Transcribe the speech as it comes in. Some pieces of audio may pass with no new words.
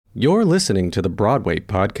You're listening to the Broadway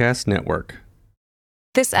Podcast Network.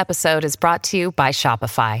 This episode is brought to you by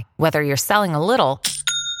Shopify. Whether you're selling a little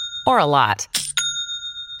or a lot,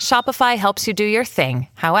 Shopify helps you do your thing,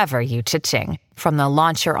 however you cha-ching. From the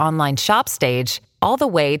launch your online shop stage, all the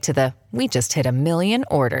way to the we just hit 1 million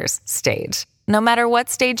orders stage. No matter what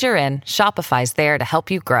stage you're in, Shopify's there to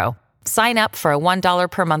help you grow. Sign up for a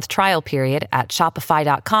 $1 per month trial period at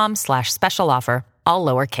shopify.com/special offer, all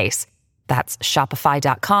lowercase. That's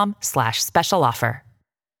shopify.com/special offer.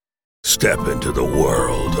 Step into the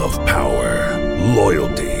world of power,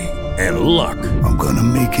 loyalty, and luck. I'm gonna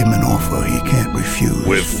make him an offer he can't refuse.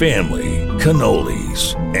 With family,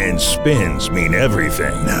 cannolis, and spins mean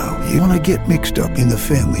everything. Now, you wanna get mixed up in the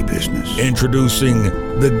family business. Introducing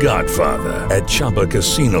The Godfather at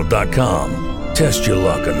ChumbaCasino.com. Test your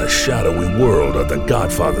luck in the shadowy world of The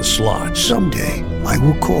Godfather slot. Someday, I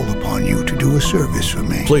will call upon you to do a service for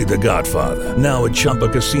me. Play The Godfather, now at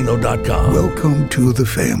ChumbaCasino.com. Welcome to the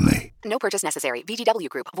family. No purchase necessary. VGW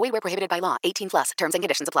Group. Void where prohibited by law. 18+. Terms and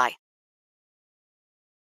conditions apply.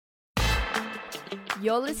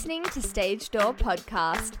 You're listening to Stage Door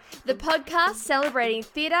Podcast, the podcast celebrating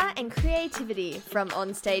theatre and creativity from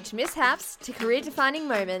onstage mishaps to career-defining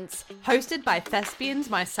moments. Hosted by thespians,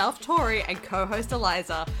 myself, Tori, and co-host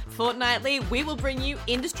Eliza. Fortnightly, we will bring you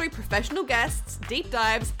industry professional guests, deep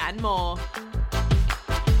dives, and more.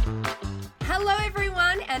 Hello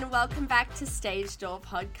everyone and welcome back to Stage Door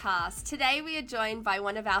Podcast. Today we are joined by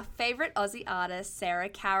one of our favourite Aussie artists, Sarah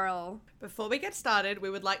Carroll. Before we get started,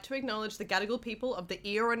 we would like to acknowledge the Gadigal people of the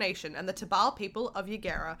Eora Nation and the Tabal people of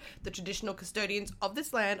Yagera, the traditional custodians of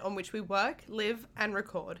this land on which we work, live, and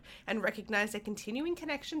record, and recognise their continuing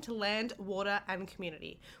connection to land, water, and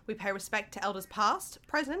community. We pay respect to elders past,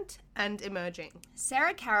 present, and emerging.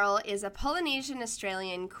 Sarah Carroll is a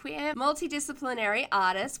Polynesian-Australian queer, multidisciplinary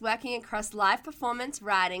artist working across live performance,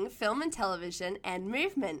 writing, film and television, and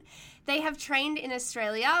movement. They have trained in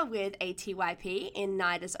Australia with ATYP in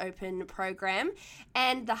NIDA's Open program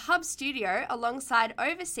and the Hub Studio alongside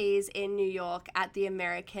overseas in New York at the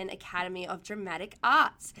American Academy of Dramatic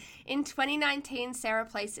Arts. In 2019, Sarah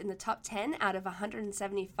placed in the top 10 out of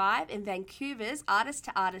 175 in Vancouver's Artist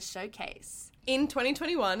to Artist Showcase. In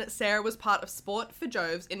 2021, Sarah was part of Sport for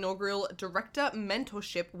Jove's inaugural Director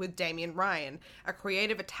Mentorship with Damien Ryan, a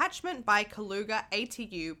creative attachment by Kaluga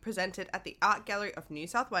ATU presented at the Art Gallery of New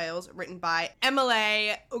South Wales, written by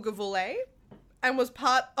Emile Ugavule, and was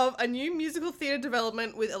part of a new musical theatre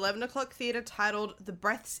development with 11 O'Clock Theatre titled The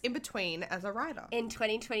Breaths in Between as a writer. In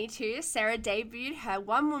 2022, Sarah debuted her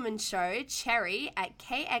one-woman show, Cherry, at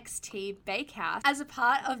KXT Bakehouse as a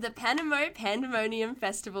part of the Panamo Pandemonium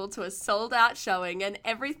Festival to a sold-out showing and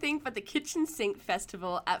Everything but the Kitchen Sink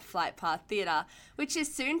Festival at Flight Path Theatre, which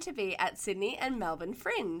is soon to be at Sydney and Melbourne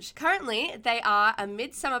Fringe. Currently, they are a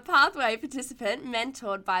Midsummer Pathway participant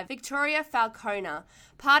mentored by Victoria Falconer,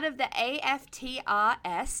 part of the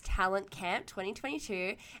AFTRS Talent Camp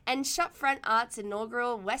 2022, and Shopfront Arts'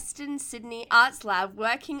 inaugural Western Sydney Arts Lab,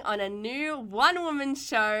 working on a new one-woman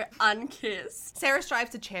show, Unkissed. Sarah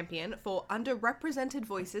strives to champion for underrepresented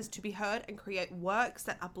voices to be heard and create works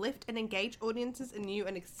that uplift and engage audiences in new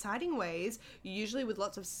and exciting ways, usually with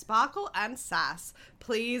lots of sparkle and sass.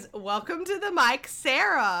 Please welcome to the mic,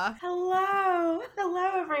 Sarah. Hello.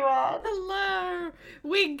 Hello, everyone. Hello.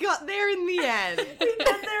 We got there in the end. We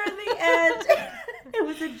got there in the end. It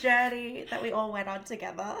was a journey that we all went on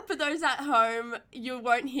together. For those at home, you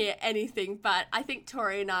won't hear anything, but I think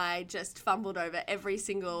Tori and I just fumbled over every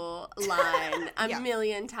single line a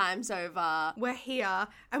million times over. We're here,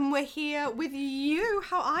 and we're here with you.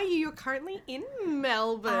 How are you? You're currently in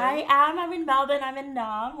Melbourne. I am. I'm in Melbourne. I'm in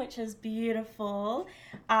Naarm, which is beautiful.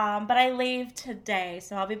 But I leave today,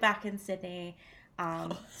 so I'll be back in Sydney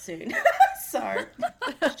soon. So,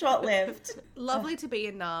 short-lived. Lovely to be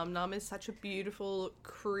in Naarm. Naarm is such a beautiful,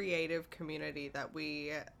 creative community that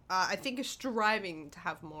we, I think, are striving to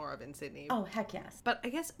have more of in Sydney. Oh, heck yes. But I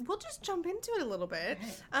guess we'll just jump into it a little bit.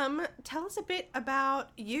 Okay. Tell us a bit about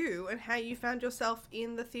you and how you found yourself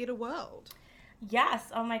in the theatre world.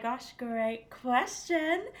 Yes. Oh my gosh, great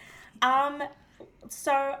question.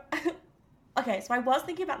 So... Okay, so I was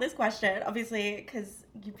thinking about this question, obviously, because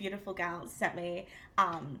you beautiful gals sent me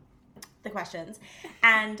the questions.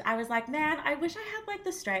 And I was like, man, I wish I had, like,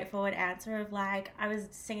 the straightforward answer of, like, I was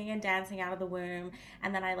singing and dancing out of the womb,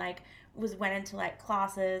 and then I, like, went into, like,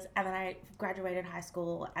 classes, and then I graduated high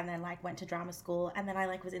school, and then, like, went to drama school, and then I,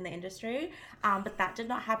 like, was in the industry. But that did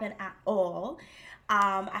not happen at all.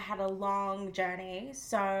 I had a long journey,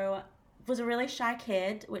 so... was a really shy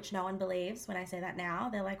kid, which no one believes when I say that now.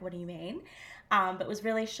 They're like, what do you mean? But was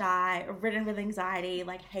really shy, ridden with anxiety,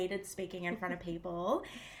 like hated speaking in front of people.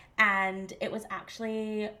 And it was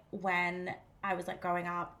actually when I was like growing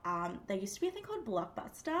up, there used to be a thing called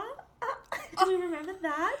Blockbuster. Do you remember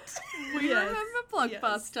that? We remember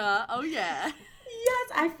Blockbuster. Oh, yeah.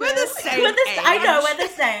 Yes, I feel we're the same age. I know we're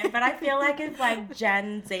the same, but I feel like if like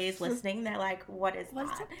Gen Z's listening, they're like, "What is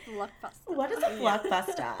What's that? a Blockbuster? What is a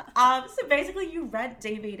Blockbuster?" So basically, you rent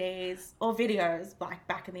DVDs or videos like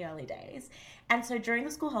back in the early days, and so during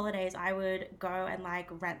the school holidays, I would go and like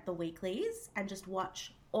rent the weeklies and just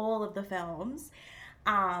watch all of the films.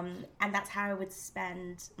 And that's how I would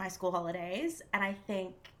spend my school holidays. And I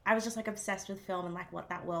think I was just like obsessed with film and like what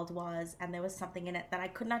that world was. And there was something in it that I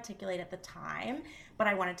couldn't articulate at the time, but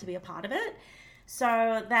I wanted to be a part of it.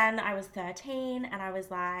 So then I was 13 and I was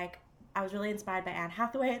really inspired by Anne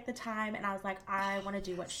Hathaway at the time. And I was like, I want to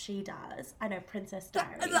do what she does. I know Princess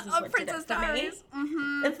Diaries is what Princess did it for Diaries. me.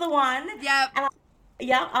 Mm-hmm. It's the one. Yep. And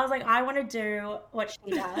I was like, I want to do what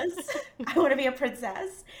she does. I want to be a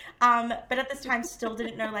princess. But at this time, still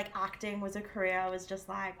didn't know like acting was a career. I was just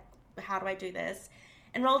like, how do I do this?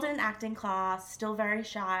 Enrolled in an acting class, still very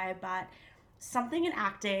shy, but something in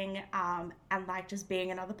acting and like just being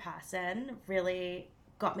another person really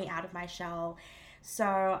got me out of my shell.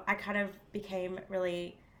 So I kind of became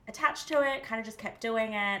really attached to it, kind of just kept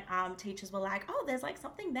doing it. Teachers were like, oh, there's like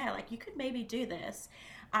something there. Like you could maybe do this.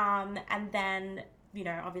 And then, you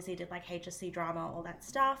know, obviously did like HSC drama, all that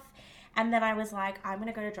stuff. And then I was like, I'm going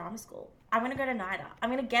to go to drama school. I'm going to go to NIDA. I'm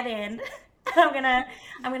going to get in. I'm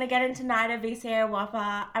going to get into NIDA, VCA,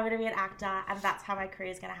 WAPA. I'm going to be an actor. And that's how my career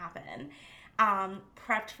is going to happen.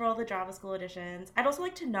 Prepped for all the drama school auditions. I'd also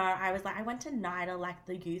like to know, I went to NIDA, like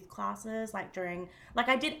the youth classes, like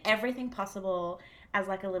I did everything possible as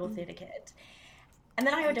like a little theatre kid. And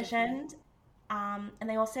then I auditioned, and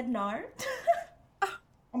they all said no.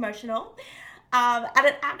 Emotional. And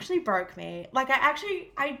it actually broke me. Like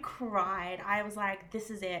I cried. I was like, this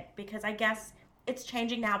is it. Because I guess it's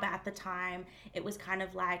changing now, but at the time it was kind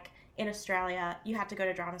of like in Australia, you had to go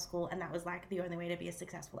to drama school and that was like the only way to be a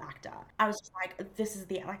successful actor. I was just like, this is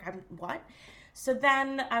what? So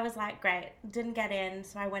then I was like, great, didn't get in.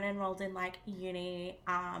 So I went and enrolled in like uni,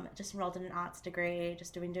 just enrolled in an arts degree,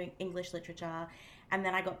 just doing English literature. And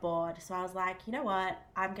then I got bored. So I was like, you know what?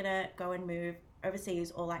 I'm going to go and move overseas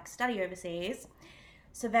or like study overseas.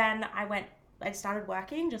 So then I started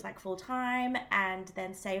working just like full time and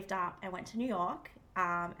then saved up and went to New York.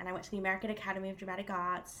 And I went to the American Academy of Dramatic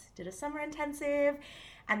Arts, did a summer intensive,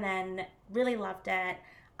 and then really loved it.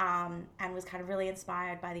 And was kind of really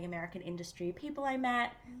inspired by the American industry people I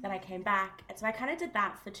met. Then I came back. And so I kind of did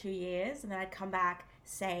that for 2 years. And then I'd come back,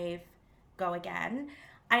 save, go again.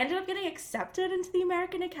 I ended up getting accepted into the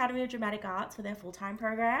American Academy of Dramatic Arts for their full-time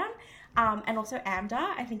program. And also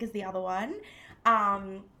AMDA, I think, is the other one.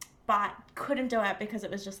 But couldn't do it because it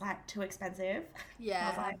was just like too expensive. Yeah. I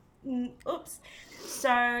was like, oops.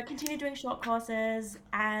 So continued doing short courses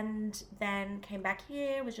and then came back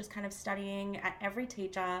here, was just kind of studying at every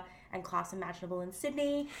teacher and class imaginable in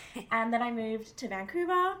Sydney. And then I moved to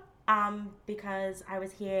Vancouver because I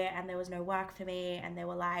was here and there was no work for me and they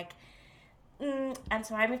were like, and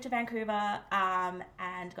so I moved to Vancouver and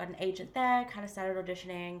got an agent there, kind of started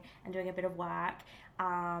auditioning and doing a bit of work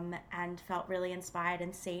and felt really inspired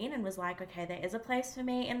and seen and was like, okay, there is a place for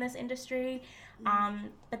me in this industry.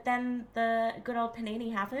 But then the good old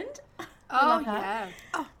panini happened. Oh, yeah.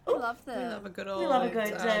 Oh, I love We love a good old... We love a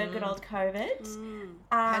good old COVID.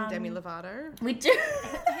 Pandemi Lovato. We do.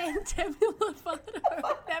 Pandemi Lovato.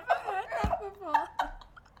 I've never heard that before.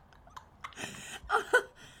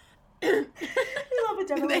 We love a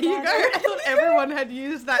Demi There you go. I thought everyone had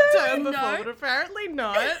used that term before, but apparently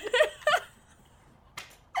not.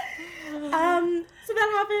 So that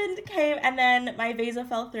happened, and then my visa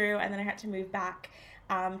fell through, and then I had to move back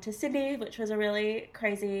to Sydney, which was a really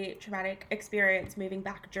crazy, traumatic experience moving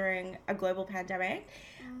back during a global pandemic.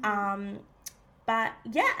 But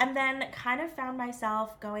yeah, and then kind of found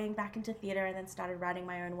myself going back into theatre and then started writing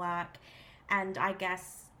my own work. And I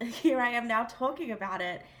guess here I am now talking about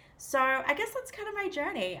it. So I guess that's kind of my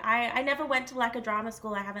journey. I never went to like a drama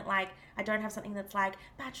school. I don't have something that's like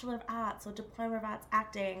Bachelor of Arts or Diploma of Arts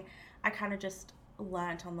Acting. I kind of just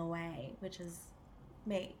learnt on the way, which is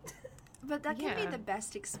me. But that can be the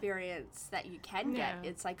best experience that you can get. Yeah.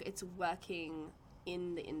 It's like it's working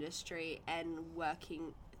in the industry and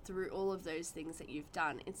working through all of those things that you've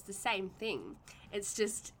done. It's the same thing. It's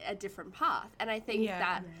just a different path. And I think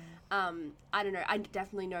that I don't know, I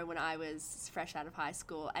definitely know when I was fresh out of high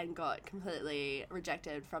school and got completely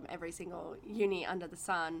rejected from every single uni under the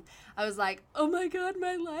sun, I was like, oh my god,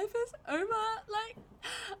 my life is over, like,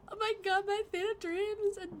 oh my god, my theatre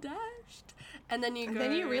dreams are dashed. And then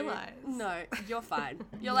you realise, no, you're fine.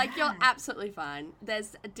 You're like, you're absolutely fine.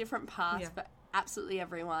 There's a different path for absolutely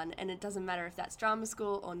everyone, and it doesn't matter if that's drama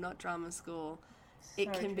school or not drama school.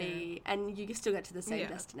 It can be, and you can still get to the same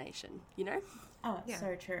destination, you know? Oh, it's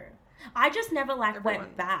so true. I just never,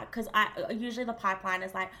 went back, because usually the pipeline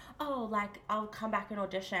is like, oh, I'll come back and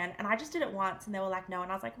audition, and I just did it once, and they were like, no,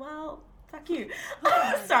 and I was like, well, fuck you.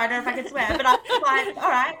 Sorry, I don't know if I can swear, but I was like, all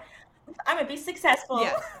right, I'm going to be successful.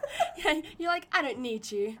 Yeah. You're like, I don't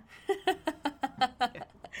need you.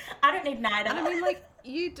 I don't need neither. And I mean, like,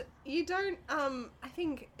 you don't, I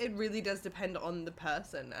think it really does depend on the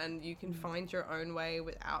person, and you can find your own way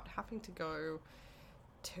without having to go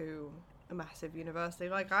to a massive university.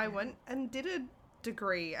 Like, I went and did a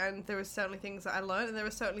degree, and there were certainly things that I learned, and there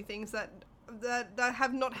were certainly things that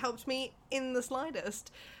have not helped me in the slightest,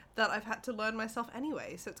 that I've had to learn myself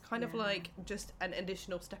anyway. So it's kind of like just an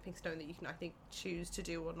additional stepping stone that you can, I think, choose to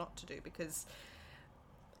do or not to do, because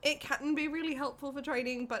it can be really helpful for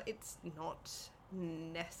training, but it's not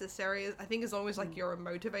necessary. I think as long as, like, you're a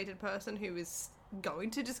motivated person who is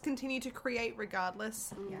going to just continue to create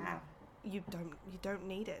regardless, you don't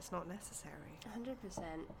need it. It's not necessary. 100%.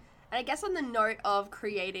 And I guess on the note of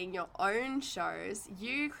creating your own shows,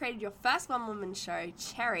 you created your first one-woman show,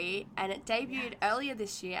 Cherry, and it debuted earlier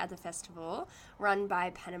this year at the festival, run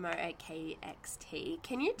by Panamo at KXT.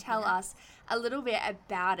 Can you tell us a little bit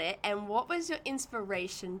about it, and what was your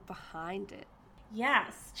inspiration behind it?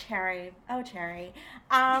 Yes, Cherry. Oh, Cherry.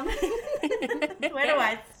 Where do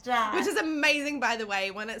I start? Which is amazing, by the way.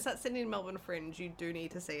 When it's at Sydney and Melbourne Fringe, you do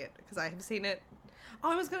need to see it, because I have seen it.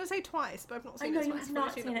 Oh, I was going to say twice, but I've not seen it twice. I know you have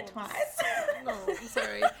not seen it twice. No, I'm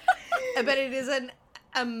sorry. But it is an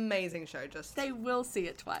amazing show. Just they will see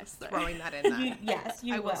it twice, though. Throwing that in there. Yes,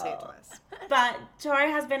 you will. I will see it twice. But Tori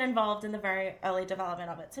has been involved in the very early development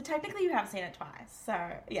of it, so technically you have seen it twice. So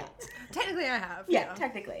yeah, technically I have. Yeah,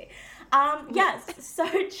 technically. Yes. So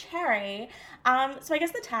Cherry. So I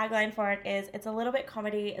guess the tagline for it is, it's a little bit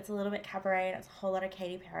comedy, it's a little bit cabaret, and it's a whole lot of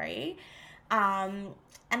Katy Perry.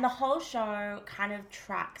 And the whole show kind of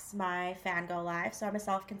tracks my fangirl life. So I'm a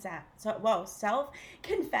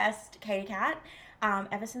self-confessed Katy cat,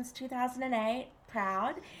 ever since 2008.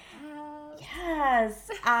 Proud. Yes.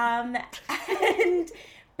 And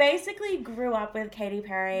basically grew up with Katy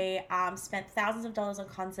Perry, spent thousands of dollars on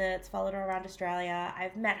concerts, followed her around Australia.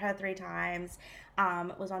 I've met her 3 times,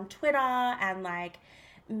 was on Twitter, and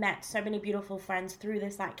met so many beautiful friends through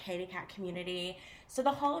this Katy cat community. So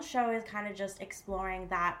the whole show is kind of just exploring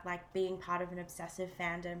that, being part of an obsessive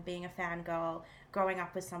fandom, being a fangirl, growing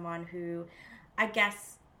up with someone who, I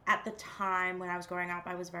guess at the time when I was growing up,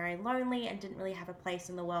 I was very lonely and didn't really have a place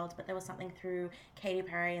in the world, but there was something through Katy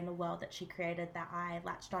Perry and the world that she created that I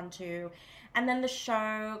latched onto. And then the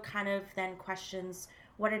show kind of then questions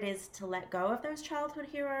what it is to let go of those childhood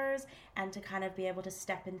heroes and to kind of be able to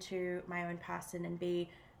step into my own person and be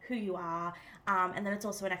who you are. And then it's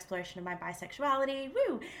also an exploration of my bisexuality,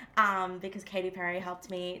 because Katy Perry helped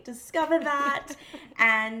me discover that.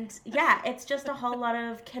 And yeah, it's just a whole lot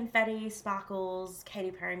of confetti, sparkles,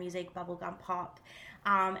 Katy Perry music, bubblegum pop.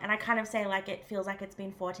 And I kind of say it feels like it's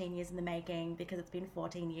been 14 years in the making, because it's been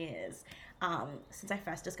 14 years since I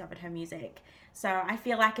first discovered her music. So I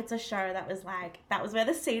feel like it's a show that was that was where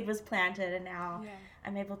the seed was planted, and now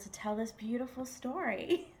I'm able to tell this beautiful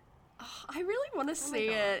story. Oh, I really want to see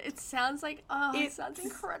it. It sounds it sounds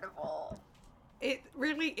incredible. It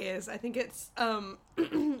really is. I think it's, I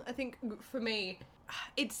think for me,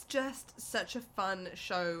 it's just such a fun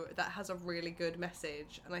show that has a really good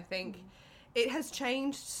message. And I think it has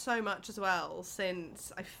changed so much as well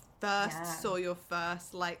since I first saw your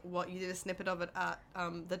first, what you did a snippet of it at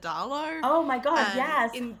the Darlow. Oh my God,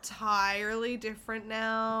 yes. Entirely different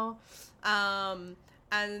now.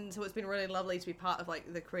 And so it's been really lovely to be part of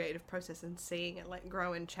the creative process and seeing it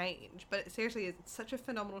grow and change. But it seriously is such a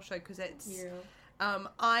phenomenal show, because it's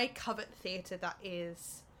I covet theatre that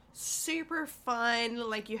is super fun.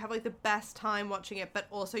 You have the best time watching it, but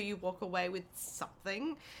also you walk away with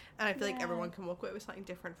something, and I feel like everyone can walk away with something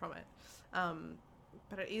different from it.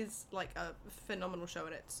 But it is a phenomenal show,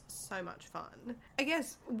 and it's so much fun. I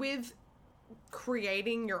guess with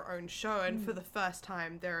creating your own show, and for the first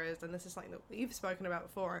time there is, and this is something that we've spoken about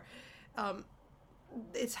before,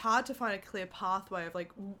 it's hard to find a clear pathway of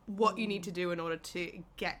what you need to do in order to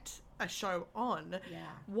get a show on.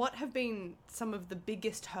 What have been some of the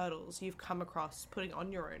biggest hurdles you've come across putting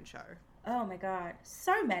on your own show? Oh my God.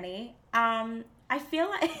 So many. I feel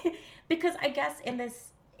like, because I guess in this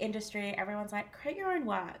industry, everyone's like, create your own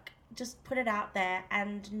work. Just put it out there.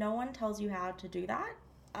 And no one tells you how to do that.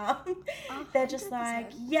 They're just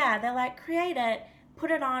like, yeah, they're like, create it,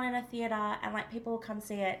 put it on in a theater, and like people will come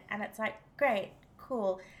see it. And it's like, great,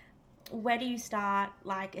 cool. Where do you start?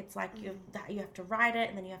 Like, it's like you have to write it,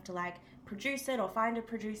 and then you have to like produce it or find a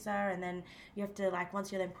producer, and then you have to like,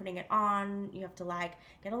 once you're then putting it on, you have to like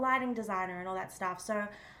get a lighting designer and all that stuff. So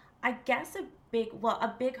I guess a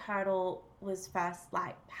big hurdle was first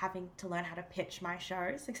like having to learn how to pitch my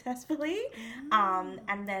show successfully,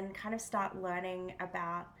 and then kind of start learning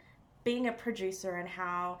about being a producer and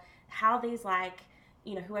how these like,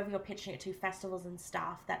 you know, whoever you're pitching it to, festivals and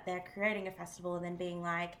stuff, that they're creating a festival and then being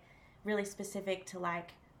like really specific to like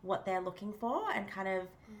what they're looking for, and kind of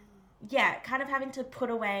having to put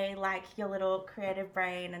away like your little creative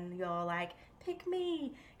brain and your like pick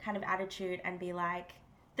me kind of attitude and be like,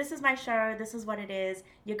 this is my show, this is what it is,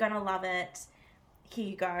 you're gonna love it, here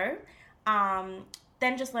you go.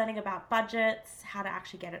 Then just learning about budgets, how to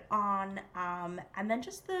actually get it on, and then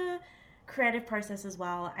just the creative process as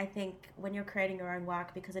well. I think when you're creating your own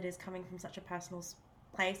work, because it is coming from such a personal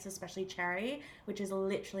place, especially Cherry, which is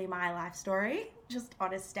literally my life story, just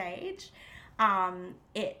on a stage,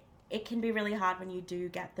 it can be really hard when you do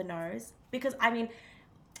get the no's, because I mean,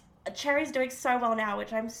 Cherry's doing so well now,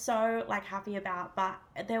 which I'm so like happy about, but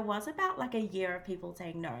there was about like a year of people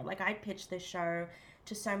saying no. Like, I pitched this show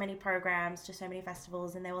to so many programs, to so many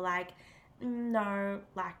festivals, and they were like, no,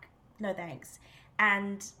 like, no thanks.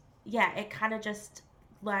 And yeah, it kind of just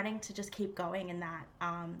learning to just keep going in that,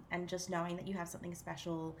 and just knowing that you have something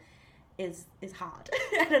special is hard.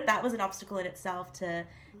 And that was an obstacle in itself to,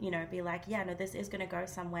 you know, be like, yeah, no, this is going to go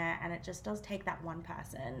somewhere. And it just does take that one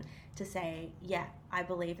person to say, yeah, I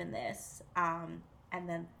believe in this. And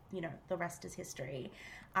then, you know, the rest is history.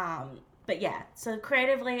 But yeah, so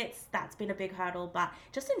creatively that's been a big hurdle, but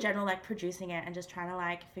just in general, like producing it and just trying to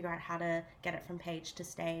like figure out how to get it from page to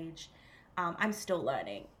stage. I'm still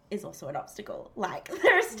learning is also an obstacle. Like,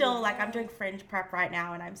 there is still like, I'm doing fringe prep right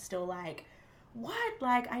now, and I'm still like, what?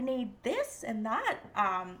 Like, I need this and that.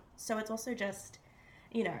 So it's also just,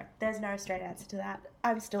 you know, there's no straight answer to that.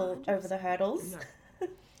 I'm still 100%. Over the hurdles.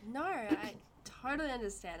 No, I totally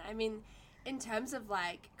understand. I mean, in terms of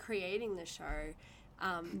like creating the show,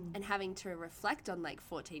 and having to reflect on like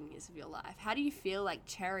 14 years of your life, how do you feel like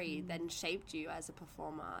Cherry then shaped you as a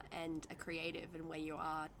performer and a creative, and where you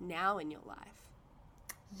are now in your life?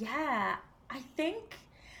 Yeah,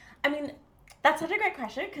 I mean, that's such a great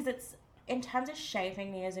question, because it's, in terms of shaping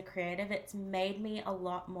me as a creative, it's made me a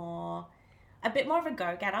bit more of a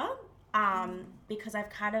go-getter, because I've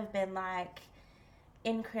kind of been like,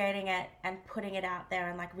 in creating it and putting it out there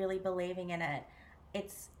and like really believing in it,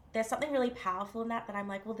 there's something really powerful in that I'm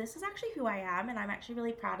like, well, this is actually who I am, and I'm actually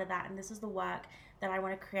really proud of that, and this is the work that I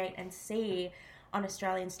want to create and see on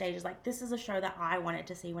Australian stages. Like, this is a show that I wanted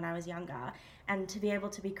to see when I was younger, and to be able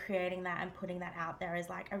to be creating that and putting that out there is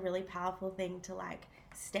like a really powerful thing to like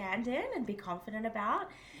stand in and be confident about.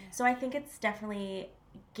 Yeah. So I think it's definitely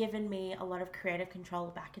given me a lot of creative control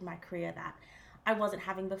back in my career that I wasn't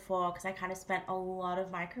having before, because I kind of spent a lot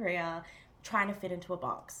of my career trying to fit into a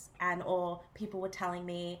box, or people were telling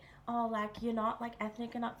me, oh, like, you're not like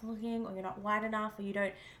ethnic enough looking, or you're not white enough, or you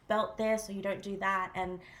don't belt this, or you don't do that.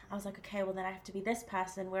 And I was like, okay, well then I have to be this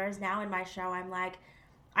person. Whereas now in my show, I'm like,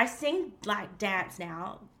 I sing like dance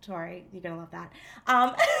now. Tori, you're gonna love that.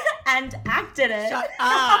 And act in it. Shut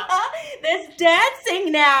up. There's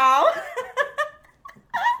dancing now.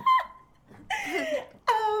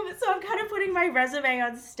 So I'm kind of putting my resume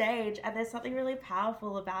on stage, and there's something really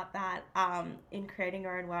powerful about that, in creating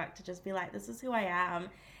your own work, to just be like, this is who I am,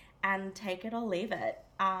 and take it or leave it.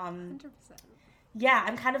 100%. Yeah,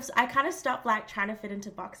 I kind of stopped like trying to fit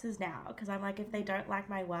into boxes now, because I'm like, if they don't like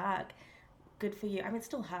my work, good for you. I mean, it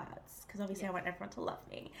still hurts, because obviously I want everyone to love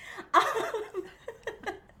me.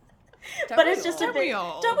 But it's just a bit,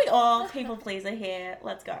 don't we all? People pleaser here.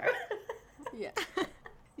 Let's go. Yeah.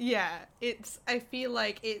 Yeah, I feel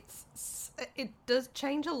like it does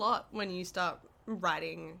change a lot when you start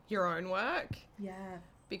writing your own work. Yeah.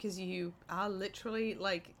 Because you are literally,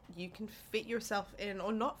 like, you can fit yourself in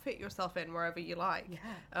or not fit yourself in wherever you like.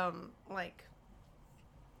 Yeah. Like,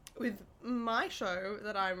 with my show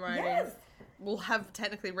that I'm writing, will have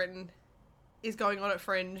technically written, is going on at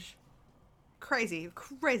Fringe. Crazy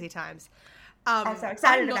times. I'm so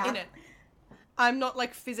excited I'm not about in it. I'm not,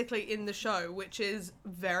 like, physically in the show, which is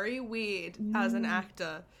very weird as an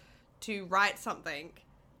actor to write something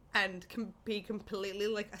and be completely,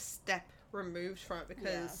 like, a step removed from it,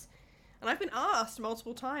 because And I've been asked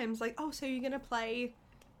multiple times, like, oh, so you're going to play,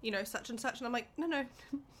 you know, such and such. And I'm like, no,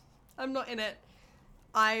 I'm not in it.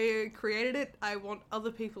 I created it. I want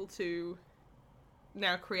other people to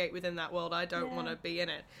now create within that world. I don't want to be in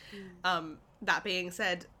it. That being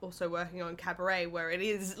said, also working on Cabaret, where it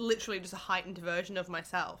is literally just a heightened version of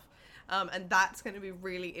myself. And that's going to be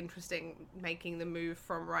really interesting, making the move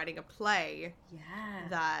from writing a play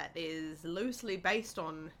that is loosely based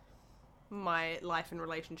on my life and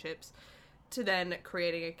relationships to then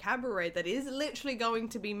creating a cabaret that is literally going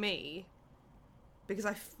to be me, because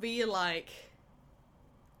I feel like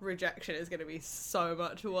rejection is going to be so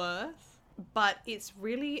much worse. But it's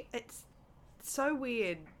so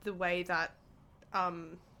weird the way that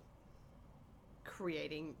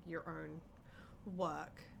creating your own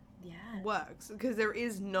work works, because there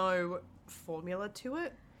is no formula to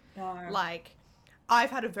it. No. Like, I've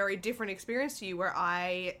had a very different experience to you, where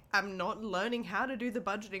I am not learning how to do the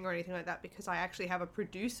budgeting or anything like that, because I actually have a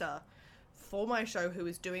producer for my show who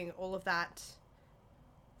is doing all of that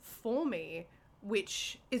for me,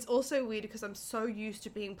 which is also weird because I'm so used to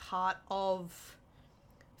being part of,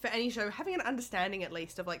 for any show, having an understanding at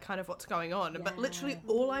least of like kind of what's going on. But literally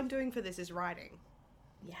all I'm doing for this is writing.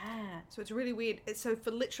 Yeah. So it's really weird. So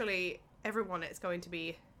for literally everyone, it's going to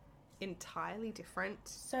be entirely different.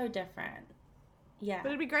 So different. Yeah. But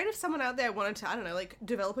it'd be great if someone out there wanted to, I don't know, like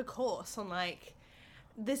develop a course on like,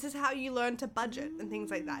 this is how you learn to budget and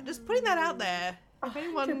things like that. Just putting that out there. If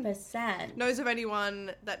anyone 100%. knows of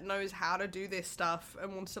anyone that knows how to do this stuff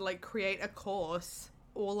and wants to like create a course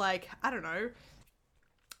or like, I don't know,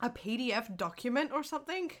 a PDF document or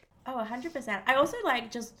something. Oh, 100%. I also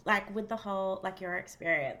like, just like with the whole, like your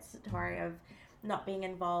experience, Tori, of not being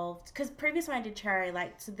involved. Because previous when I did Cherry,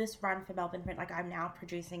 like, so this run for Melbourne Print, like I'm now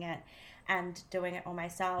producing it and doing it all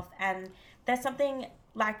myself. And there's something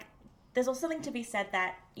like, there's also something to be said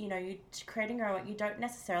that, you know, you creating your own, you don't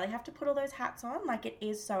necessarily have to put all those hats on. Like, it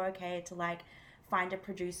is so okay to like find a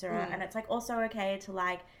producer, and it's like also okay to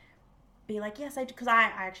like be like, yes, I do, because I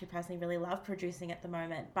actually personally really love producing at the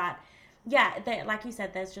moment. But yeah, like you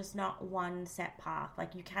said, there's just not one set path.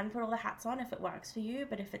 Like, you can put all the hats on if it works for you,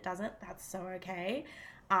 but if it doesn't, that's so okay.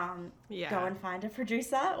 Go and find a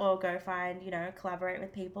producer, or go find, you know, collaborate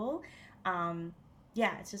with people.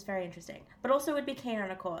 Yeah, it's just very interesting. But also would be keen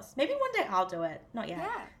on a course. Maybe one day I'll do it. Not yet.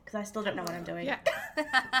 Yeah. Because I still don't know what I'm doing. Yeah.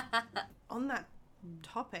 On that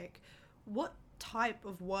topic, what type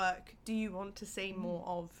of work do you want to see more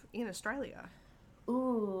of in Australia?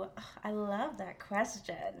 Ooh, I love that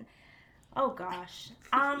question. Oh, gosh.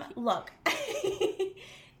 Look,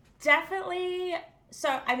 definitely.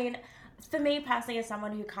 So, I mean, for me personally, as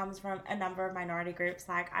someone who comes from a number of minority groups,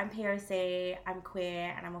 like I'm POC, I'm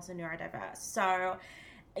queer, and I'm also neurodiverse. So,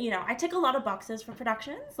 you know, I tick a lot of boxes for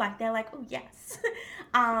productions. Like, they're like, oh, yes.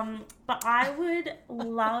 But I would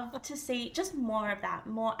love to see just more of that.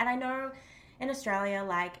 More, and I know in Australia,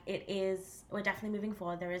 like, we're definitely moving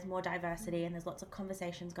forward. There is more diversity and there's lots of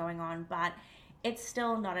conversations going on, but it's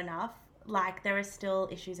still not enough. Like, there are still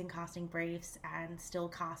issues in casting briefs and still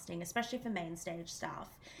casting, especially for main stage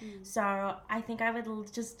stuff. So I think I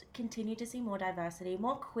would just continue to see more diversity,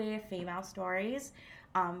 more queer female stories.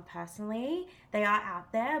 Personally, they are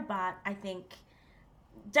out there, but I think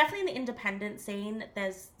definitely in the independent scene,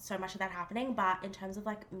 there's so much of that happening. But in terms of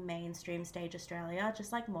like mainstream stage Australia,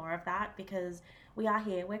 just like more of that, because we are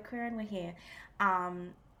here, we're queer and we're here.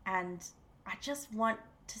 And I just want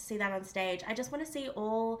to see that on stage. I just want to see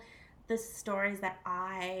all the stories that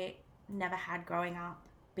I never had growing up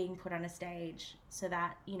being put on a stage, so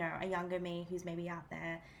that, you know, a younger me who's maybe out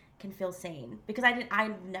there can feel seen, because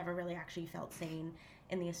I never really actually felt seen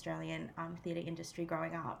in the Australian theatre industry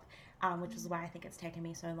growing up, which is why I think it's taken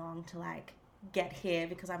me so long to like get here,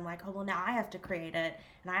 because I'm like, oh well, now I have to create it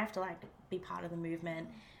and I have to like be part of the movement,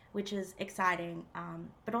 which is exciting,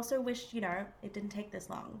 but also wish, you know, it didn't take this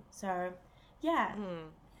long. So yeah,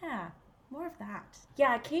 more of that.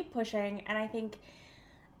 Yeah, keep pushing. And I think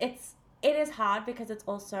it is hard, because it's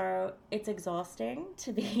exhausting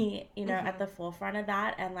to be, you know, at the forefront of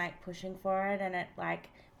that and like pushing for it, and it like,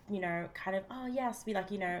 you know, kind of, oh yes, we like,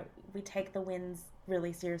 you know, we take the wins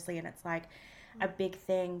really seriously, and it's like a big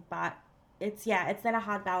thing, but it's then a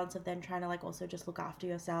hard balance of then trying to like also just look after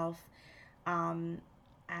yourself, and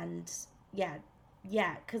because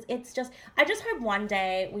it's just, I just hope one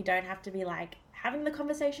day we don't have to be like having the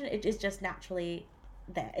conversation. It is just naturally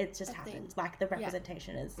there. It just happens. Like, the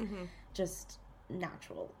representation is just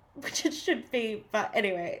natural, which it should be. But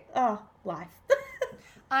anyway, life.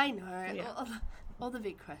 I know. All the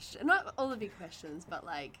big questions. Not all the big questions, but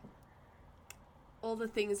like all the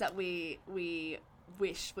things that we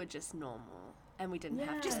wish were just normal. and we didn't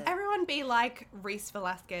have to. Just everyone be like Reese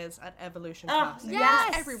Velasquez at Evolution Oh, Casting. yes!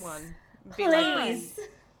 Just everyone. Be like Reese.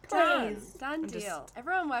 Please. Done deal.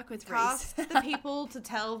 Everyone work with Cast Reese. the people to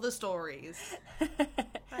tell the stories.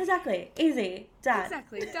 Exactly. Easy. Done.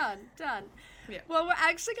 Exactly. Done. Yeah. Well, we're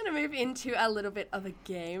actually going to move into a little bit of a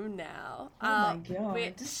game now. Oh my God.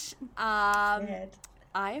 Which Scared.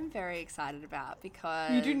 I am very excited about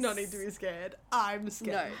because... You do not need to be scared. I'm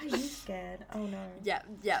scared. No. Are you scared? Oh no.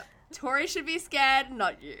 Yep. Tori should be scared,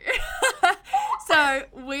 not you. So,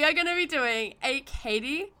 we are going to be doing a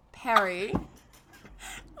Katy Perry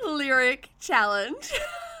lyric challenge.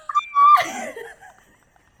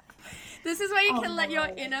 This is where you can let your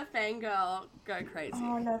inner fangirl go crazy.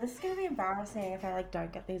 Oh no, this is gonna be embarrassing if I like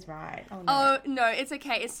don't get these right. Oh no. Oh, no, it's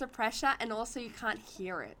okay. It's the pressure, and also you can't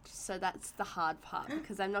hear it. So that's the hard part,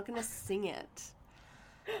 because I'm not going to sing it.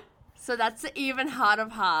 So that's the even harder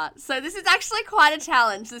part. So this is actually quite a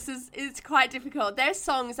challenge. It's quite difficult. There's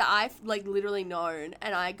songs that I've like literally known,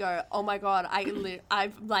 and I go, oh my God, I'm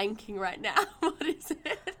blanking right now. What is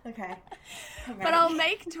it? Okay. But I'll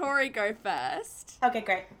make Tori go first. Okay,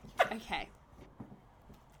 great. Okay.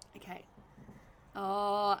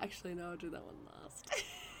 Oh, actually, no, I'll do that one last.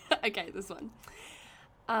 Okay, this one.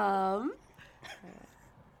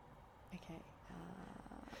 Okay.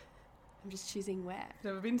 I'm just choosing where. I've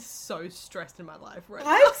never been so stressed in my life right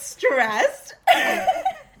now. I'm stressed.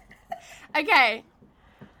 Okay.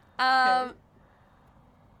 Oh,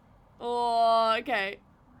 okay.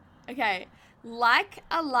 Okay. Like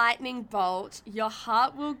a lightning bolt, your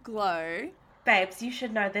heart will glow. Babes, you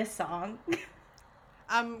should know this song.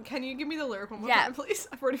 Can you give me the lyric one more Yeah. time, please?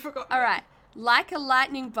 I've already forgotten. All right. Like a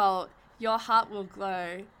lightning bolt, your heart will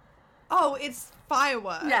glow. Oh, it's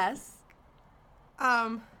Firework. Yes.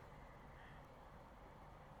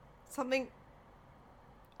 Something.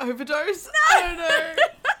 Overdose? No! I don't know.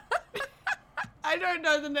 I don't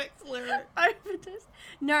know the next lyric. Overdose.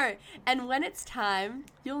 No. And when it's time,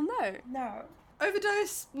 you'll know. No.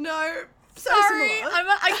 Overdose? No. So Sorry. similar.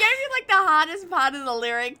 I gave you like the hardest part of the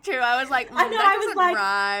lyric too. I was like, I know, that I was doesn't like-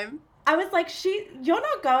 rhyme. I was like, you're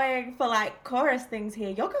not going for like chorus things here.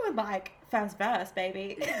 You're going like first verse,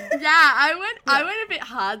 baby. Yeah, I went a bit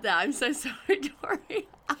hard there. I'm so sorry, Tori.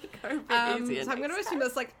 I'll go a bit easier. So I'm going to next assume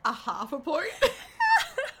that's like a half a point.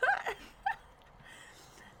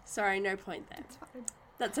 Sorry, no point there. It's fine.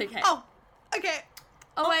 That's okay. Oh, okay.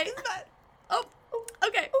 Oh, wait. Isn't that... Oh,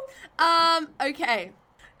 okay. Okay.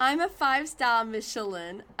 I'm a 5-star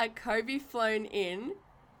Michelin, a Kobe flown in.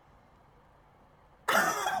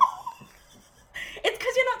 It's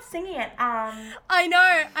because you're not singing it. I know.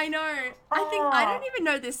 I think I Oh. don't even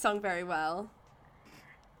know this song very well.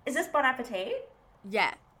 Is this Bon Appetit?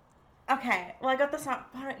 Yeah. Okay. Well, I got the song.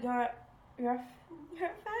 You're a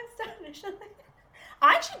 5-star Michelin.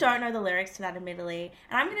 I actually don't know the lyrics to that, admittedly,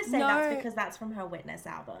 and I'm gonna say No. that's because that's from her Witness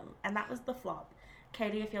album, and that was the flop.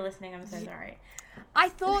 Katie, if you're listening, I'm so sorry. I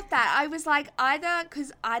thought that. I was like, either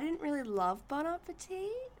because I didn't really love Bon Appetit,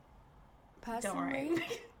 Don't personally. worry.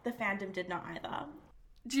 The fandom did not either.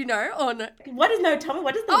 Do you know or no? What is no? Tell me,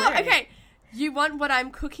 what is the Oh, lyric? okay. You want what I'm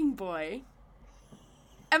cooking, boy.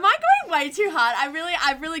 Am I going way too hard? I've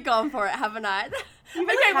really gone for it, haven't I? You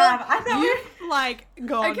really have. I thought You've, like,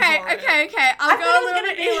 gone Okay. for it. I'll I go thought a it was little gonna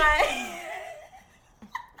bit be like.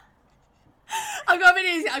 I'll go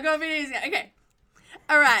a bit easier. Okay.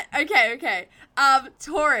 All right. Okay.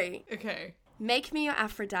 Tori, Okay. make me your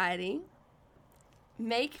Aphrodite.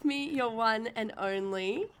 Make me your one and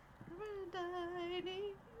only. Aphrodite,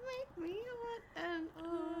 make me one and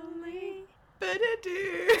Only.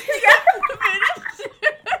 Ba-da-doo.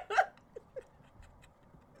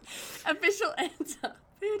 Official answer.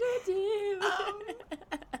 This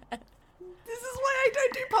is why I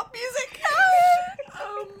don't do pop music.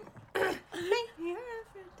 Make me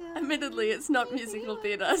Aphrodite. Admittedly, it's not musical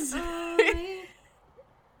theatre. So.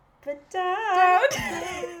 But don't.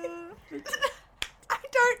 I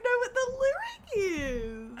don't know what the lyric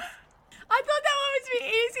is. I thought that one was the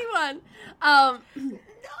easy one. No.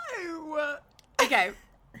 Okay.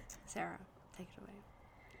 Sarah, take it away.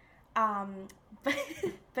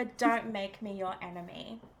 But don't make me your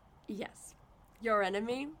enemy. Yes. Your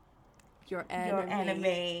enemy. Your enemy. Your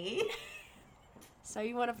enemy. So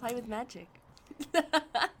you want to play with magic. Boy,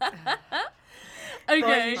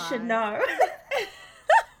 Okay. you should know.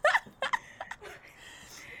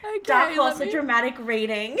 Okay. Dark Horse, let a me- dramatic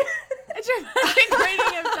reading. A dramatic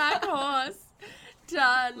reading of Dark Horse.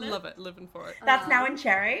 Done. Love it. Living for it. That's now in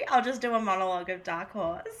Cherry. I'll just do a monologue of Dark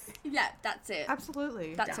Horse. Yeah, that's it.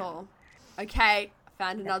 Absolutely. That's Done. all. Okay, I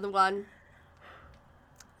found another one.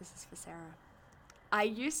 This is for Sarah. I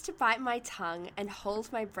used to bite my tongue and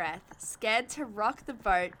hold my breath, scared to rock the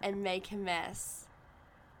boat and make a mess.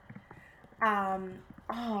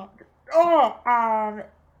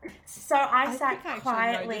 So I sat think I actually know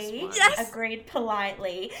quietly, this one. Yes! agreed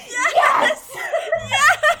politely. Yes!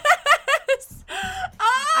 Yes!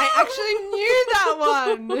 Oh! I actually knew that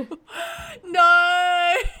one.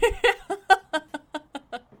 No!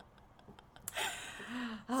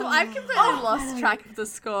 So I've completely lost track of the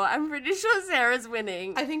score. I'm pretty sure Sarah's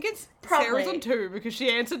winning. I think it's Probably. Sarah's on 2 because she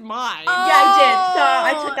answered mine. Yeah, I did. So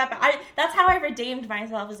I took that back. That's how I redeemed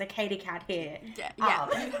myself as a Katie cat here. Yeah,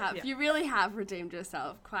 you have. Yeah. You really have redeemed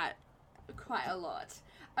yourself quite a lot.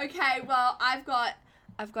 Okay, well, I've got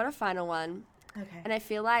a final one. Okay. And I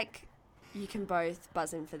feel like you can both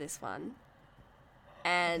buzz in for this one.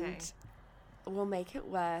 And we'll make it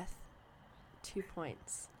worth 2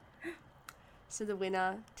 points. So the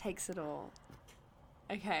winner takes it all.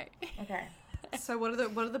 Okay. Okay. So what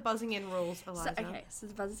are the buzzing in rules, Eliza? So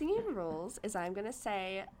the buzzing in rules is I'm going to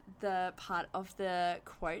say the part of the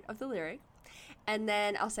quote of the lyric, and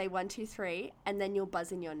then I'll say 1, 2, 3, and then you'll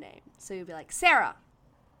buzz in your name. So you'll be like, Sarah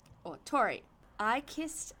or Tori. I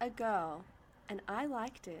kissed a girl and I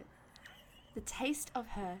liked it. The taste of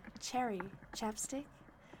her cherry chapstick.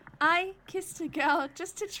 I kissed a girl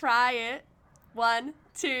just to try it. 1,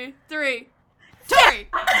 2, 3. Tori!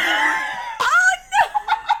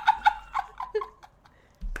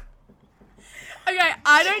 Okay,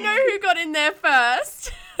 I don't know who got in there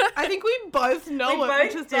first. I think we both know We it,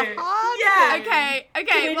 which both is do. the hard Yeah. thing. Okay,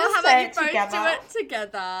 Can we well, just how say about you it both together? do it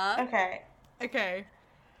together? Okay. Okay.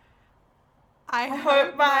 I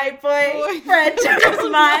Hope my boyfriend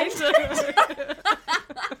took mine.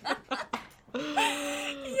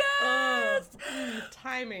 Yes!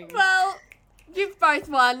 Timing. Well, you've both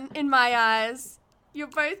won in my eyes. You're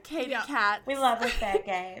both Katie Cats. We love a fair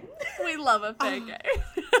game. We love a fair game.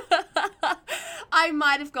 I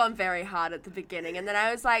might have gone very hard at the beginning, and then I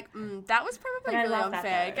was like, that was probably But I really love that,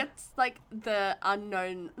 unfair. It though. gets like the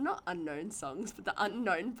not unknown songs, but the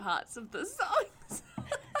unknown parts of the songs.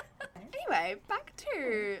 Anyway, back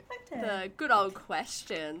to the good old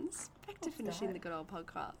questions. Back to finishing the good old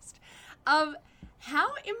podcast.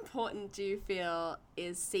 How important do you feel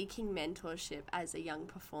is seeking mentorship as a young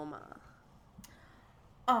performer?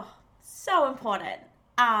 Oh, so important.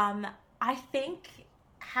 I think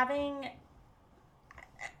having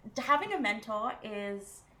a mentor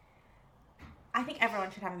is, I think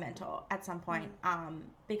everyone should have a mentor at some point,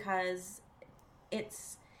 because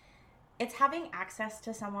it's having access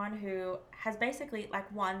to someone who has basically like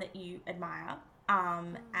one that you admire,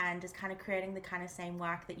 and is kind of creating the kind of same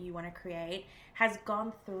work that you want to create, has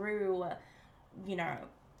gone through, you know,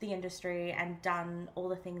 the industry and done all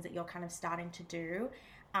the things that you're kind of starting to do.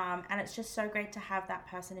 And it's just so great to have that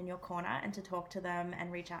person in your corner and to talk to them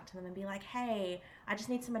and reach out to them and be like, hey, I just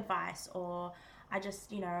need some advice, or I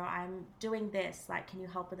just, you know, I'm doing this, like, can you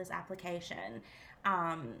help with this application?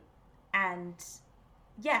 And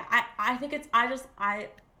yeah, I think it's,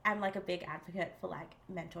 I'm like a big advocate for like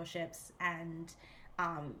mentorships and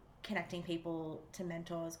connecting people to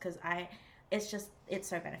mentors, because it's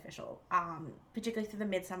so beneficial, particularly through the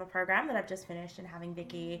Midsummer program that I've just finished, and having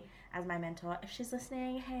Vicky as my mentor. If she's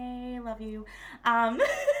listening, hey, love you.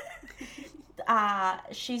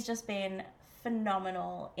 She's just been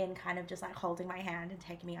phenomenal in kind of just like holding my hand and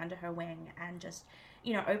taking me under her wing and just,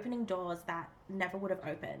 you know, opening doors that never would have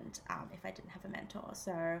opened if I didn't have a mentor.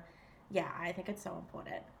 So yeah, I think it's so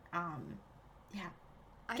important.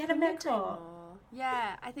 Get a mentor.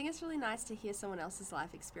 Yeah, I think it's really nice to hear someone else's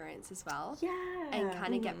life experience as well. Yeah. And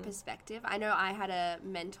kind of get perspective. I know I had a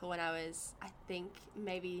mentor when I was, I think,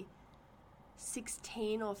 maybe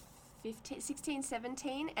 16 or 16,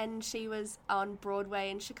 17, and she was on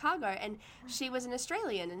Broadway in Chicago, and she was an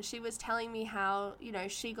Australian, and she was telling me how, you know,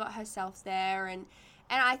 she got herself there, and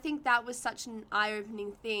I think that was such an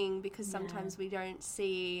eye-opening thing, because sometimes we don't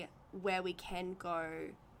see where we can go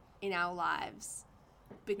in our lives,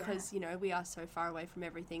 because, you know, we are so far away from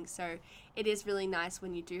everything. So it is really nice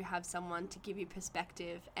when you do have someone to give you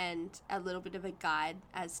perspective and a little bit of a guide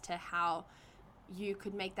as to how you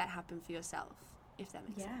could make that happen for yourself, if that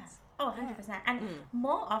makes sense. Oh, 100%. And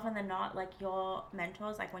more often than not, like, your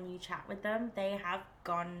mentors, like, when you chat with them, they have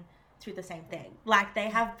gone through the same thing. Like, they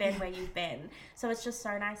have been where you've been. So it's just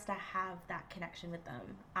so nice to have that connection with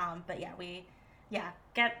them. But yeah,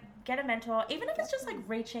 get a mentor, even if it's just like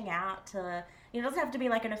reaching out to, you know, it doesn't have to be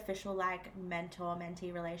like an official like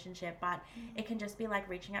mentor-mentee relationship, but it can just be like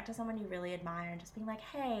reaching out to someone you really admire and just being like,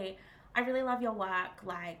 hey, I really love your work,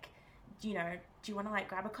 like, you know, do you want to like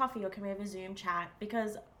grab a coffee, or can we have a Zoom chat?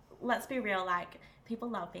 Because let's be real, like, people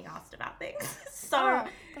love being asked about things. So,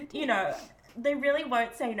 you know, they really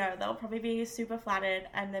won't say no. They'll probably be super flattered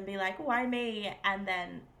and then be like, why me? And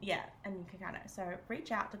then, yeah, and you can kind of, so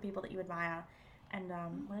reach out to people that you admire and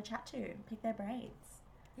want to chat to, pick their brains.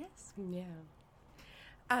 Yes. Yeah.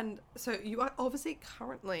 And so you are obviously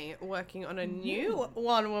currently working on a new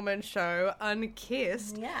one-woman show,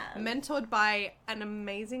 Unkissed, mentored by an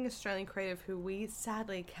amazing Australian creative who we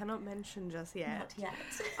sadly cannot mention just yet. Not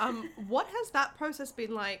yet. What has that process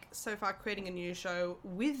been like so far, creating a new show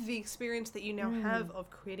with the experience that you now have of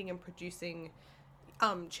creating and producing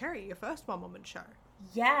Cherry, your first one-woman show?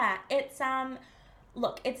 Yeah, it's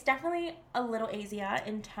look, it's definitely a little easier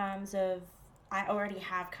in terms of I already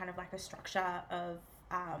have kind of like a structure of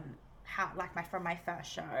how like from my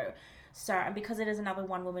first show. So, and because it is another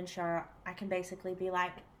one woman show, I can basically be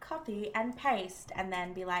like copy and paste and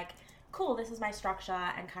then be like, cool, this is my structure,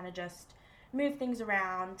 and kind of just move things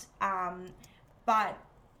around. But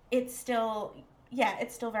it's still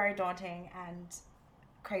very daunting and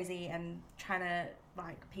crazy, and trying to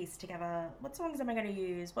like piece together what songs am I going to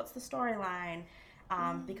use, what's the storyline,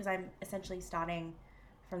 because I'm essentially starting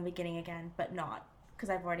from the beginning again, but not, because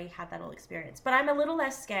I've already had that all experience. But I'm a little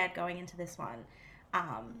less scared going into this one,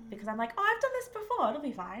 because I'm like, oh, I've done this before, it'll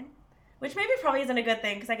be fine. Which maybe probably isn't a good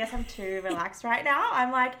thing, because I guess I'm too relaxed right now.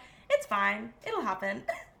 I'm like, it's fine, it'll happen.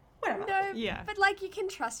 Whatever. No, yeah. But like, you can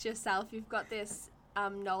trust yourself. You've got this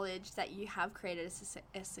knowledge that you have created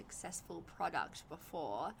a successful product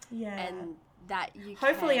before. Yeah. And that you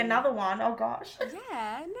hopefully another one. Oh gosh.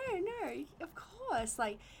 Yeah, no, of course.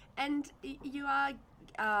 Like, and you are,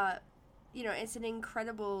 you know, it's an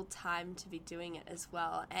incredible time to be doing it as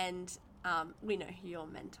well. And we know who your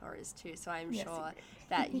mentor is too, so I'm sure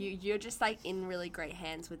that you're just like in really great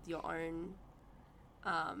hands with your own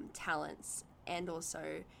talents, and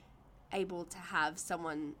also able to have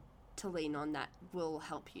someone to lean on that will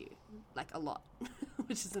help you like a lot,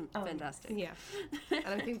 which is fantastic. Yeah. And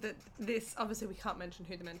I think that this, obviously we can't mention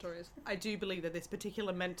who the mentor is. I do believe that this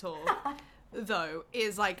particular mentor though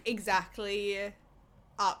is like exactly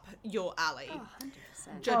up your alley.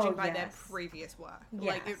 100%. Judging by their previous work.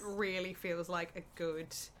 Like, it really feels like a good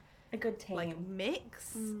team, like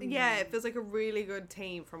mix. Yeah, it feels like a really good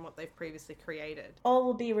team from what they've previously created. All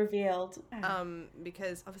will be revealed.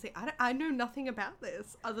 Because obviously I know nothing about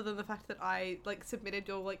this other than the fact that I like submitted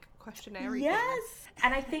your like questionnaire. Yes,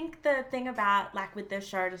 and I think the thing about like with this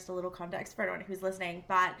show, just a little context for anyone who's listening,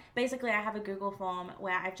 but basically I have a Google form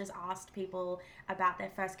where I've just asked people about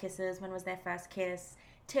their first kisses, when was their first kiss,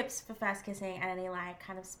 tips for first kissing, and any like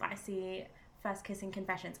kind of spicy first kissing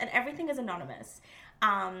confessions, and everything is anonymous.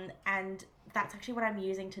 And that's actually what I'm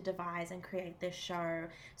using to devise and create this show.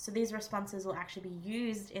 So these responses will actually be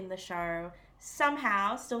used in the show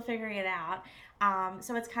somehow, still figuring it out.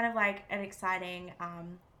 So it's kind of like an exciting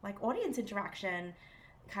like audience interaction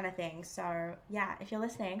kind of thing. So yeah, if you're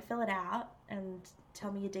listening, fill it out and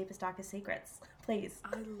tell me your deepest, darkest secrets, please.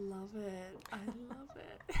 I love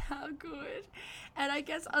it. How good. And I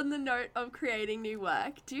guess on the note of creating new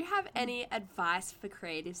work, do you have any advice for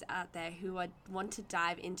creatives out there who want to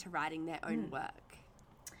dive into writing their own work?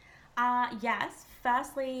 Yes.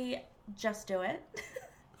 Firstly, just do it.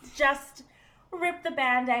 Just rip the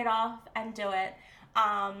Band-Aid off and do it.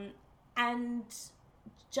 And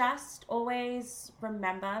just always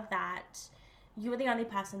remember that you are the only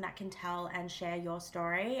person that can tell and share your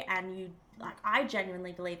story, and you, like, I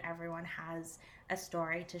genuinely believe everyone has a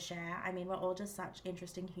story to share. I mean, we're all just such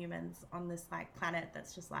interesting humans on this like planet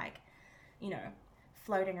that's just like, you know,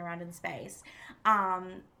 floating around in space.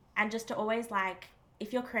 And just to always like,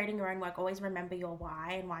 if you're creating your own work, always remember your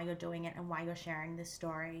why and why you're doing it and why you're sharing this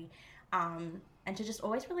story. And to just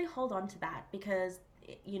always really hold on to that, because,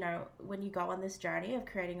 you know, when you go on this journey of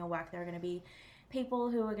creating a work, there are going to be people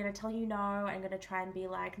who are going to tell you no and going to try and be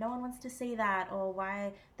like, no one wants to see that, or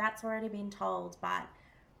why that's already been told. But,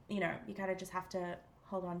 you know, you kind of just have to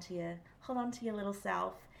hold on to your little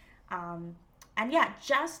self. And yeah,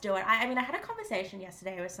 just do it. I mean, I had a conversation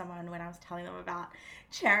yesterday with someone when I was telling them about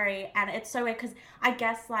Cherry, and it's so weird because I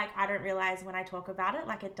guess like I don't realize when I talk about it,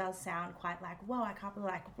 like it does sound quite like, whoa, I can't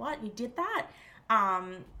believe, like, what, you did that?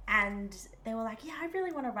 And they were like, yeah, I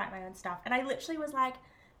really want to write my own stuff. And I literally was like,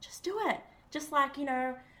 just do it. Just like, you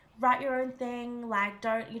know, write your own thing. Like,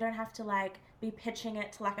 you don't have to like be pitching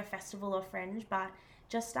it to like a festival or fringe, but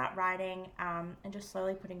just start writing, and just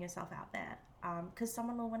slowly putting yourself out there, because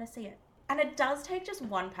someone will want to see it. And it does take just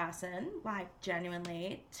one person, like,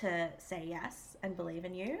 genuinely to say yes and believe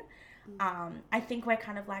in you. I think we're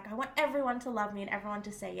kind of like, I want everyone to love me and everyone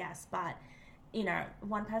to say yes, but, you know,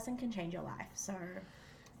 one person can change your life. So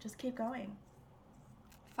just keep going.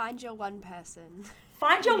 Find your one person.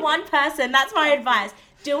 Find your one person. That's my advice.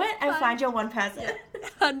 Do it and find your one person.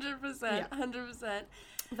 100%. 100%.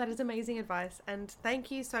 That is amazing advice. And thank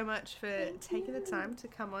you so much for taking the time to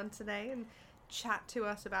come on today and chat to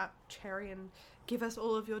us about Cherry and give us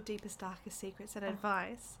all of your deepest, darkest secrets and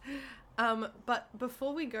advice. But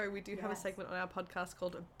before we go, we do have a segment on our podcast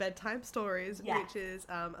called Bedtime Stories, which is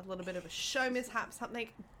a little bit of a show mishap, something.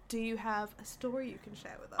 Do you have a story you can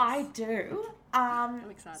share with us? I do.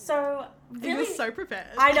 I'm excited. So really, you were so prepared.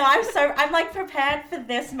 I know. I'm like prepared for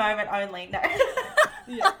this moment only.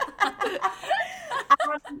 No.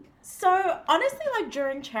 So honestly, like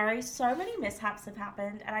during Cherry, so many mishaps have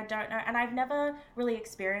happened, and I don't know. And I've never really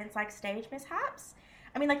experienced like stage mishaps.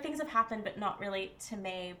 I mean, like things have happened, but not really to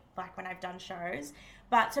me, like when I've done shows.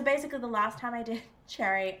 But so basically, the last time I did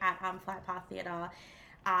Cherry at Flight Path Theatre.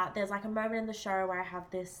 There's like a moment in the show where I have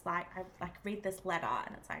this I read this letter,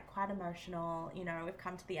 and it's like quite emotional, you know, we've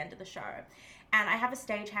come to the end of the show, and I have a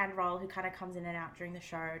stagehand role who kind of comes in and out during the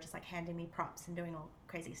show, just like handing me props and doing all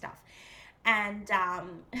crazy stuff. And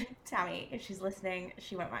Tammy, if she's listening,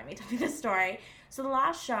 she won't mind me telling this story. So the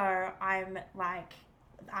last show, I'm like,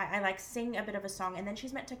 I like sing a bit of a song, and then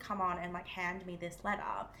she's meant to come on and like hand me this letter.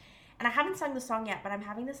 And I haven't sung the song yet, but I'm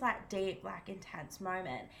having this like deep, like intense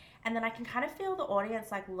moment. And then I can kind of feel the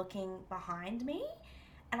audience like looking behind me.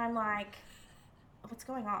 And I'm like, what's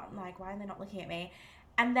going on? Like, why are they not looking at me?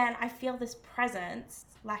 And then I feel this presence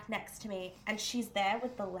like next to me, and she's there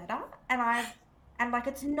with the letter. And like,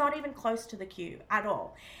 it's not even close to the cue at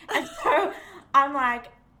all. And so I'm like,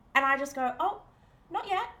 and I just go, oh, not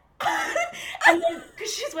yet. And then,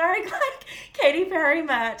 because she's wearing like Katy Perry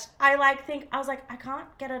merch, I was like, I can't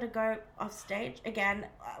get her to go off stage again,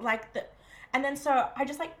 and then so I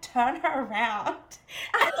just like turn her around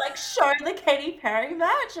and like show the Katy Perry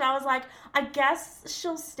merch, and I was like, I guess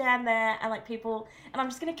she'll stand there and like people, and I'm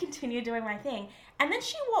just gonna continue doing my thing. And then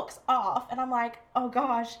she walks off, and I'm like, oh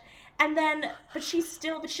gosh. And then, but she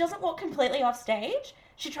doesn't walk completely off stage.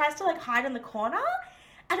 She tries to like hide in the corner.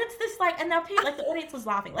 And it's this like, and now people, like the audience was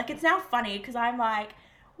laughing. Like it's now funny because I'm like,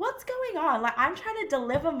 what's going on? Like I'm trying to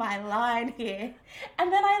deliver my line here.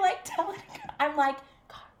 And then I like tell her, I'm like,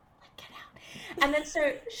 God, like get out. And then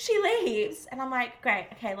so she leaves, and I'm like, great,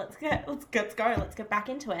 okay, let's go, let's get back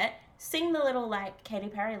into it. Sing the little like Katy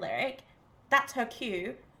Perry lyric. That's her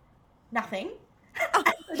cue. Nothing. And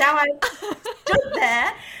now I stood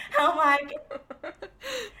there, and I'm like,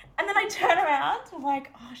 and then I turn around, I'm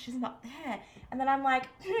like, oh, she's not there. And then I'm like,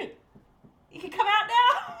 you can come out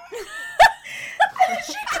now. And then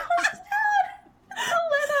she comes out, the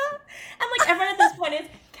letter. And like everyone at this point is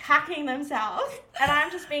cacking themselves. And I'm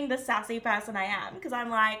just being the sassy person I am, because I'm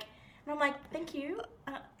like, thank you.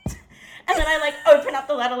 And then I like open up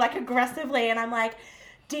the letter like aggressively, and I'm like,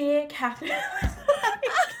 dear Catherine.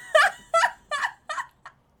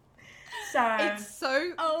 So it's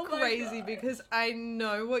so crazy because I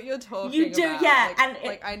know what you're talking about. You do, yeah.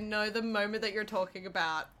 Like I know the moment that you're talking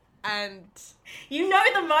about, and you know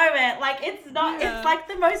the moment. Like it's not. Yeah. It's like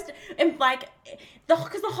the most like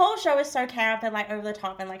because the whole show is so camp and like over the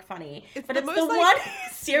top and like funny. But it's the one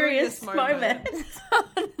serious moment.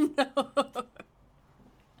 No.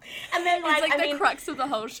 And then like it's like the crux of the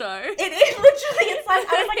whole show. It is literally. It's like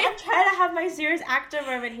I'm trying to have my serious actor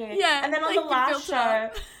moment here. Yeah. And then on the last show.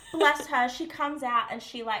 Bless her, she comes out and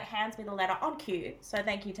she like hands me the letter on cue. So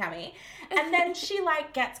thank you, Tammy. And then she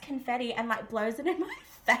like gets confetti and like blows it in my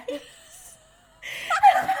face.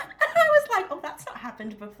 And I was like, oh, that's not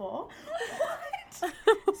happened before. What?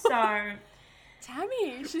 So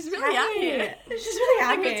Tammy, she's really out here. She's really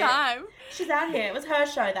out here. Good time. She's out here. It was her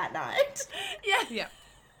show that night. Yeah.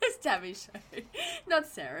 It's Tammy's show, not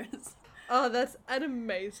Sarah's. Oh, that's an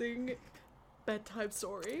amazing bedtime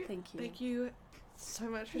story. Thank you. Thank you so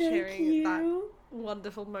much for sharing that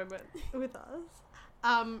wonderful moment with us.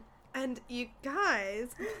 And you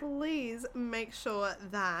guys, please make sure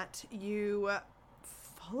that you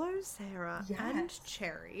follow Sarah and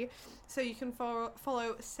Cherry. So you can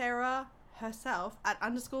follow Sarah herself at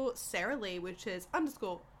 _Sarah Lee, which is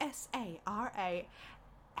 _SARAHLEIGH.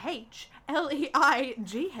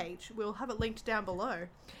 We'll have it linked down below.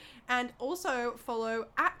 And also follow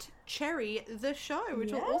at Cherry the Show,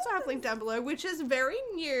 which will also have linked down below, which is very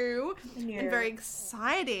new and very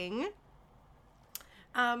exciting.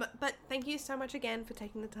 But thank you so much again for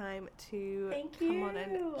taking the time to come on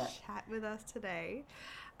and chat with us today.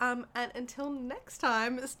 And until next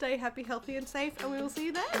time, stay happy, healthy, and safe, and we will see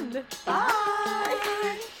you then.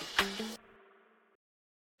 Bye!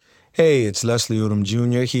 Hey, it's Leslie Odom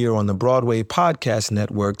Jr. here on the Broadway Podcast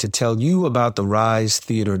Network to tell you about the Rise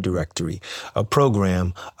Theater Directory, a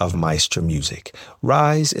program of Maestro Music.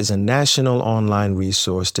 Rise is a national online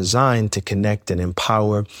resource designed to connect and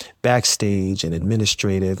empower backstage and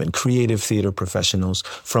administrative and creative theater professionals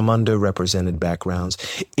from underrepresented backgrounds.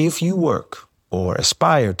 If you work or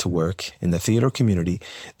aspire to work in the theater community,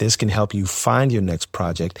 this can help you find your next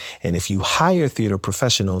project. And if you hire theater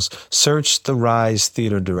professionals, search the Rise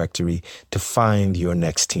Theater Directory to find your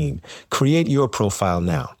next team. Create your profile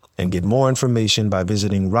now and get more information by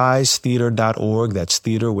visiting risetheater.org. That's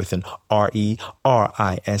theater with an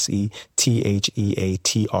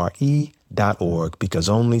RERISETHEATRE.org, because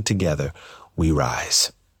only together we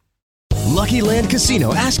rise. Lucky Land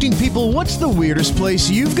Casino, asking people, what's the weirdest place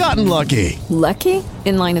you've gotten lucky? Lucky?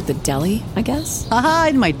 In line at the deli, I guess? Aha,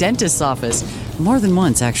 in my dentist's office. More than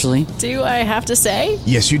once, actually. Do I have to say?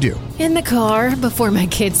 Yes, you do. In the car before my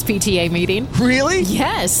kids' PTA meeting. Really?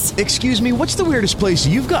 Yes. Excuse me, what's the weirdest place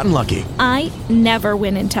you've gotten lucky? I never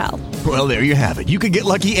win and tell. Well, there you have it. You can get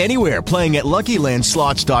lucky anywhere, playing at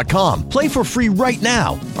LuckyLandSlots.com. Play for free right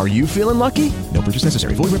now. Are you feeling lucky? No purchase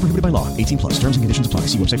necessary. Void where prohibited by law. 18+. Terms and conditions apply.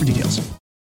 See website for details.